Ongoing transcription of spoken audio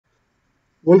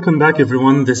Welcome back,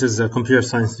 everyone. This is Computer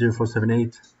Science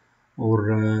 0478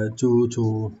 or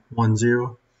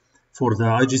 2210 for the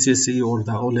IGCSE or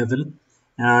the O level.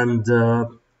 And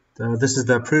this is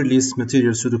the pre-release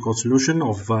material pseudocode solution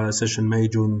of session May,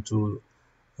 June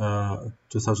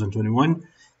 2021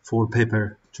 for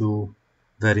paper 2,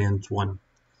 variant 1.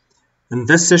 In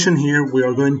this session here, we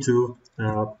are going to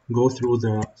go through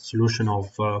the solution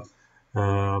of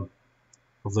the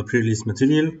pre-release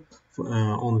material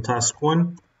on task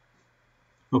 1.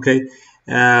 Okay,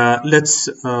 let's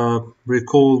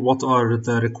recall what are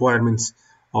the requirements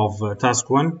of task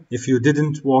 1. If you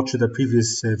didn't watch the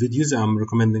previous videos, I'm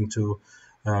recommending to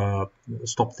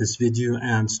stop this video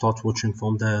and start watching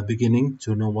from the beginning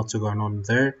to know what's going on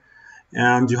there.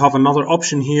 And you have another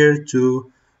option here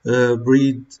to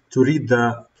read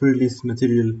the pre-release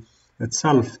material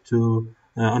itself to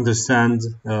understand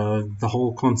the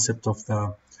whole concept of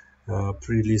the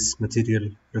pre-release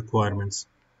material requirements.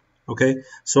 Okay,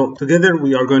 so together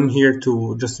we are going here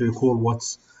to just recall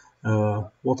what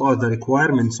are the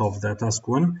requirements of the task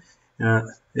 1.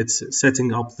 It's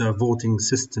setting up the voting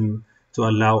system to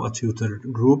allow a tutor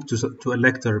group to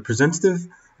elect a representative,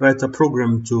 write a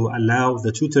program to allow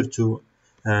the tutor to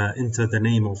enter the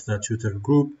name of the tutor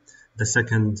group. The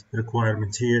second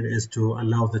requirement here is to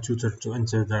allow the tutor to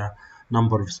enter the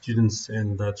number of students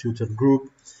in the tutor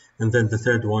group. And then the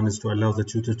third one is to allow the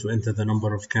tutor to enter the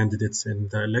number of candidates in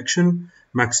the election,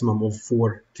 maximum of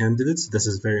 4 candidates. This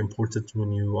is very important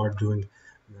when you are doing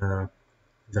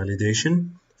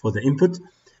validation for the input.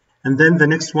 And then the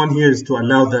next one here is to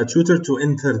allow the tutor to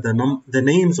enter the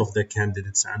names of the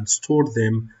candidates and store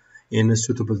them in a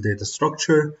suitable data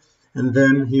structure. And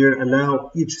then here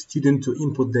allow each student to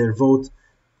input their vote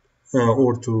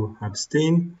or to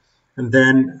abstain. And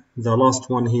then the last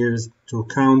one here is to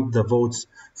count the votes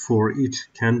for each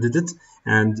candidate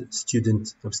and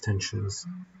student abstentions.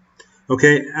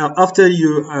 Okay, after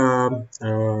you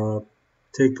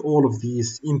take all of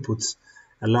these inputs,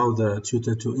 allow the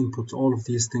tutor to input all of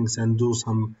these things and do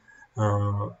some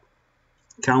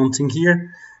counting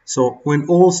here. So when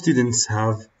all students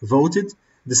have voted,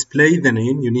 display the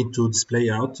name. You need to display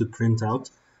out, to print out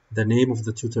the name of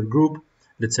the tutor group.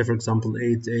 Let's say, for example,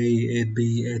 8A,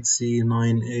 8B, 8C,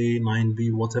 9A,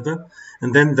 9B, whatever.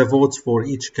 And then the votes for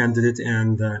each candidate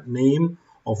and the name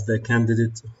of the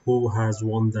candidate who has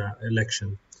won the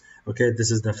election. Okay,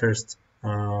 this is the first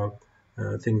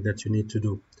thing that you need to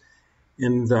do.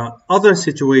 In the other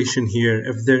situation here,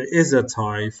 if there is a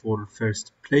tie for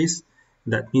first place,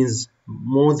 that means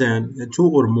more than 2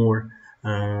 or more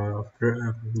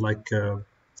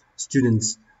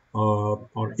students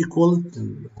are equal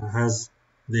and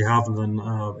they have an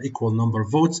equal number of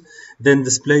votes, then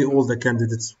display all the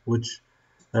candidates which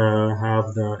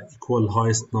have the equal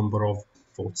highest number of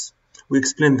votes. We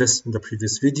explained this in the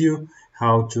previous video,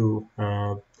 how to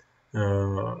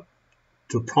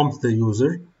prompt the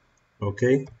user.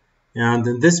 Okay, and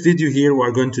in this video here we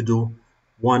are going to do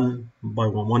one by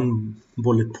one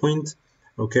bullet point.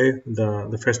 Okay,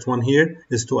 the first one here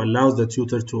is to allow the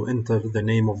tutor to enter the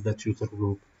name of the tutor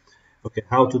group. Okay,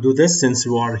 how to do this, since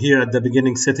you are here at the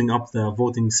beginning setting up the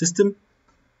voting system.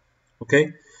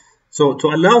 Okay, so to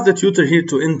allow the tutor here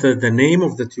to enter the name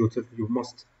of the tutor, you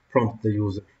must prompt the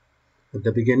user. At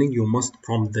the beginning, you must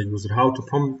prompt the user. How to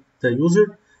prompt the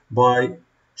user? By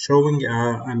showing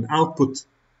an output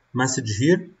message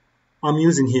here. I'm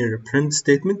using here a print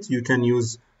statement. You can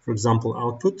use, for example,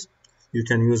 output. You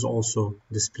can use also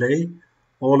display.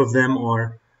 All of them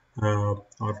are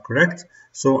correct.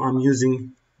 So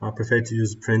I prefer to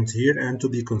use print here and to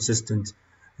be consistent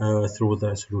through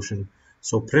the solution.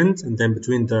 So print, and then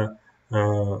between the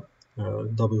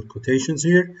double quotations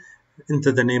here,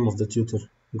 enter the name of the tutor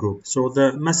group. So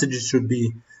the message should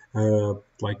be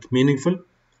meaningful,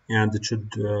 and it should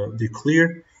be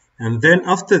clear. And then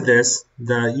after this,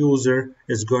 the user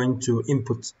is going to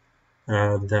input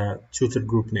the tutor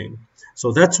group name.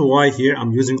 So that's why here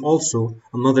I'm using also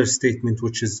another statement,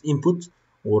 which is input,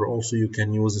 or also you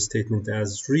can use a statement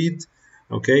as read.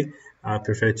 Okay, I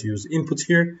prefer to use input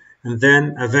here, and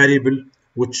then a variable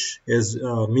which is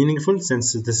meaningful,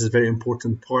 since this is a very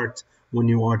important part when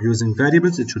you are using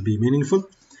variables. It should be meaningful,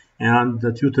 and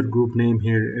the tutor group name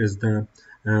here is the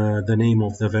name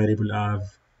of the variable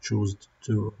I've chose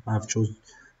to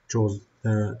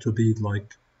be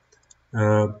like.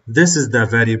 This is the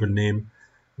variable name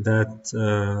that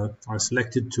I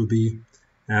selected to be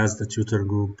as the tutor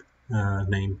group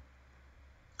name.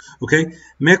 Okay,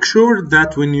 make sure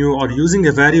that when you are using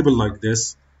a variable like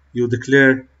this, you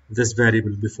declare this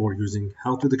variable before using.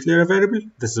 How to declare a variable?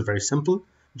 This is very simple.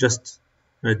 Just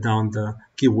write down the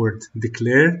keyword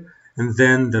declare and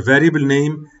then the variable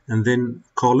name, and then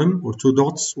column or 2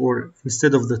 dots, or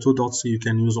instead of the 2 dots you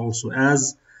can use also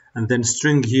as, and then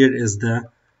string here is the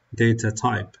data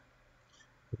type.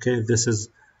 Okay, this is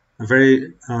a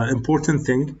very important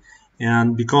thing,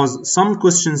 and because some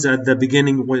questions at the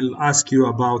beginning will ask you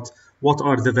about what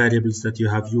are the variables that you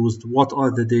have used, what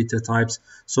are the data types.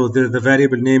 So the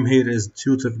variable name here is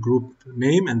tutor group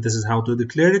name, and this is how to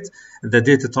declare it. The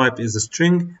data type is a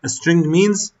string. A string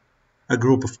means a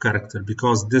group of character,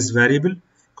 because this variable,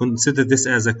 consider this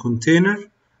as a container,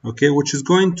 okay, which is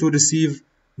going to receive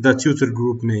the tutor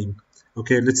group name.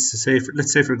 Okay, let's say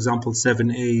for example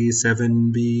 7a,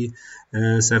 7b,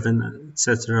 7,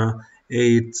 etc.,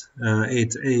 8,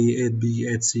 8a,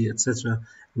 8b, 8c, etc.,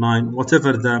 9,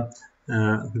 whatever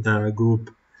the group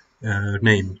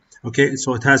name. Okay,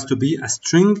 so it has to be a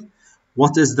string.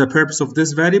 What is the purpose of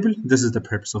this variable? This is the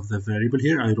purpose of the variable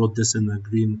here. I wrote this in a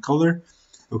green color.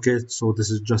 Okay, so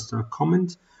this is just a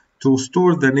comment to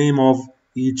store the name of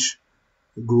each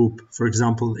group, for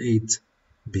example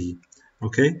 8b.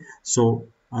 Okay, so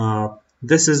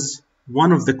this is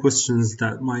one of the questions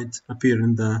that might appear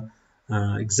in the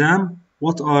exam.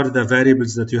 What are the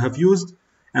variables that you have used,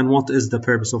 and what is the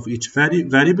purpose of each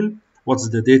variable? What's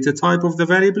the data type of the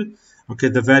variable? Okay,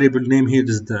 the variable name here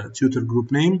is the tutor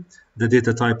group name. The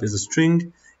data type is a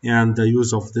string, and the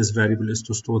use of this variable is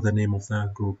to store the name of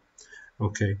the group,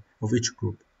 okay, of each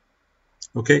group.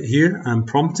 Okay, here I'm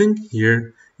prompting,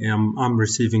 here I'm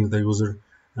receiving the user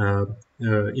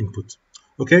input.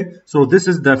 Okay, so this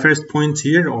is the first point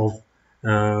here of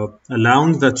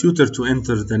allowing the tutor to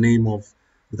enter the name of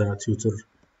the tutor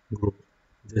group.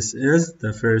 This is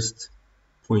the first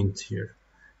point here.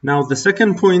 Now the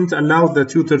second point, allow the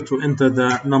tutor to enter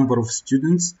the number of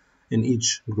students in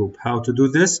each group. How to do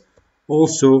this?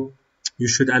 Also, you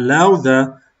should allow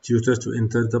the tutor to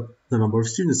enter the number of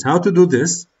students. How to do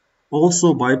this?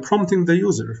 Also by prompting the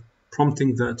user,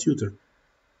 prompting the tutor.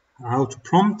 How to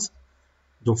prompt?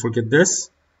 Don't forget this,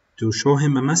 to show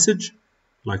him a message,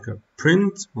 like a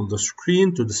print on the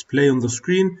screen, to display on the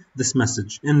screen this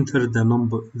message. Enter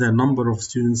the number of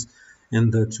students in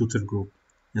the tutor group.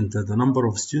 Enter the number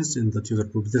of students in the tutor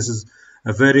group. This is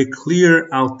a very clear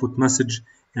output message,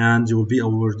 and you will be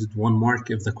awarded 1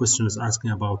 mark if the question is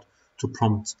asking about to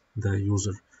prompt the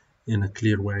user in a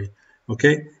clear way.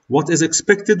 Okay, what is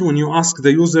expected when you ask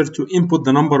the user to input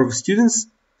the number of students?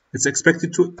 It's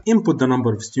expected to input the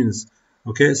number of students.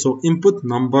 Okay, so input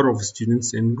number of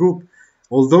students in group.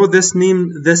 Although this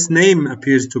name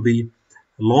appears to be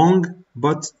long,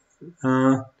 but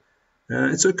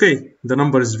it's okay. The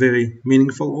number is very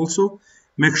meaningful also.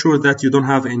 Make sure that you don't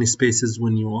have any spaces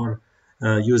when you are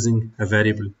using a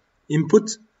variable.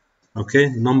 Input, okay,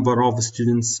 number of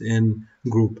students in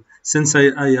group. Since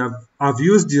I've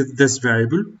used this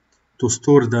variable to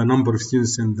store the number of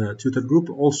students in the tutor group,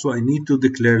 also I need to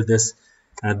declare this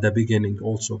at the beginning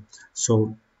also.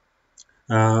 So,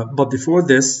 but before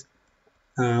this,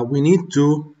 we need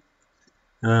to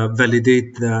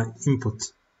validate the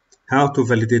input. How to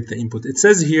validate the input? It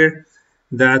says here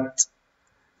that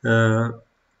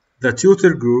the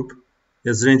tutor group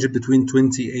is ranged between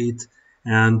 28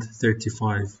 and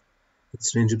 35.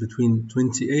 It's ranged between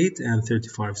 28 and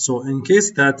 35. So in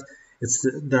case that it's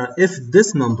if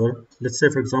this number, let's say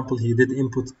for example he did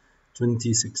input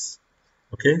 26,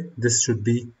 okay, this should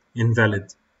be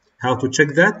invalid. How to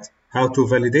check that? How to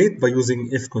validate? By using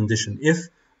if condition. If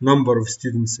number of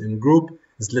students in group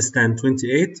is less than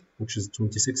 28, which is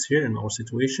 26 here in our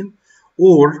situation,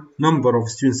 or number of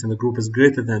students in the group is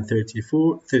greater than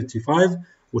 35,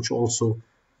 which also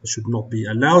should not be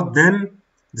allowed, then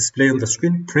display on the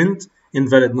screen, print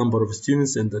invalid number of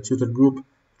students in the tutor group.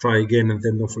 Try again, and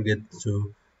then don't forget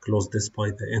to close this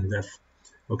by the endf.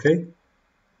 Okay.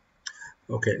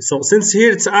 Okay, so since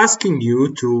here it's asking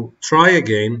you to try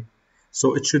again,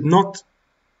 so it should not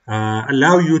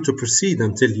allow you to proceed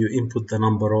until you input the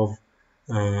number of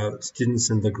students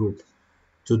in the group.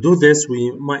 To do this, we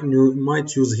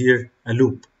might use here a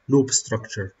loop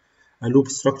structure. A loop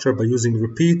structure by using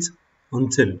repeat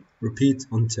until.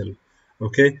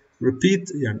 Okay,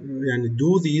 repeat, and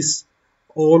do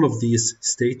all of these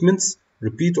statements,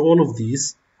 repeat all of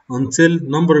these until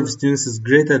number of students is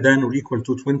greater than or equal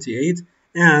to 28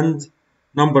 and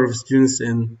number of students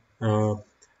in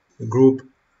group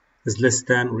is less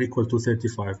than or equal to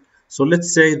 35. So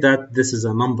let's say that this is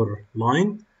a number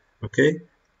line. Okay,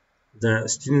 the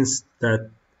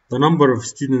number of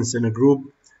students in a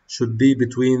group should be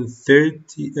between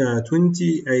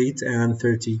 28 and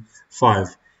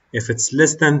 35. If it's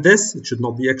less than this, it should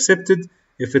not be accepted.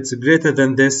 If it's greater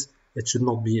than this, it should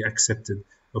not be accepted.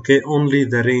 Okay, only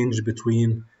the range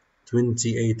between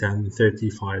 28 and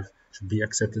 35 should be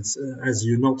accepted. As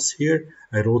you notice here,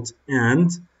 I wrote and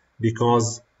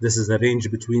because this is a range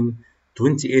between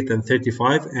 28 and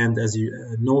 35, and as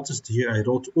you noticed here, I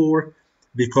wrote or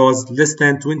because less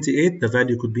than 28, the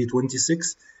value could be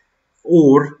 26,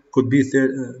 or could be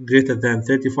greater than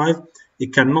 35.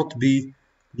 It cannot be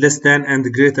less than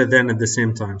and greater than at the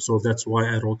same time, so that's why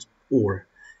I wrote or.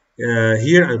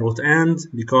 Here I wrote and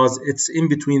because it's in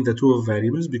between the two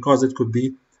variables, because it could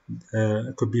be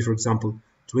for example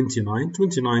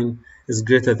 29 is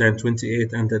greater than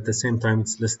 28 and at the same time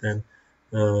it's less than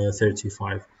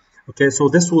 35. Okay, so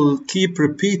this will keep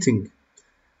repeating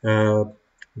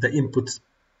the input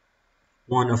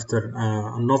one after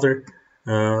another,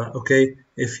 okay,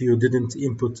 if you didn't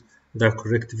input the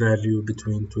correct value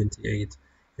between 28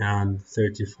 and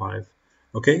 35.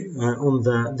 Okay,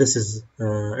 this is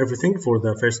everything for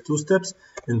the first two steps.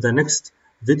 In the next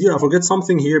video, I forget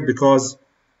something here because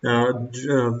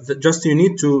just you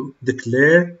need to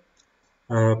declare.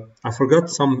 I forgot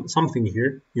something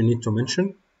here you need to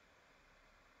mention.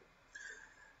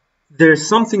 There's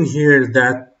something here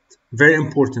that very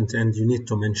important and you need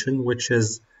to mention, which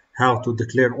is how to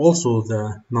declare also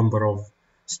the number of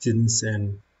students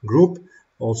in group.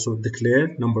 Also declare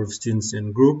number of students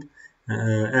in group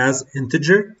as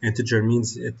integer. Integer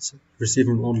means it's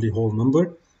receiving only whole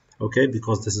number, okay,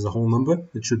 because this is a whole number.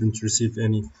 It shouldn't receive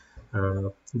any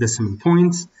decimal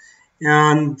points.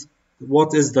 And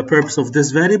what is the purpose of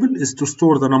this variable is to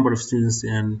store the number of students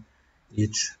in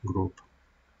each group.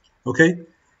 Okay,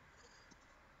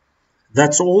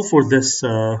 that's all for this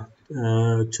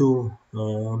two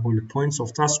bullet points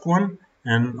of task 1,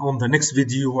 and on the next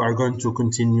video we are going to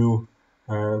continue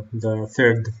the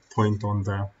third point on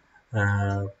the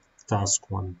task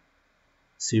 1.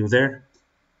 See you there.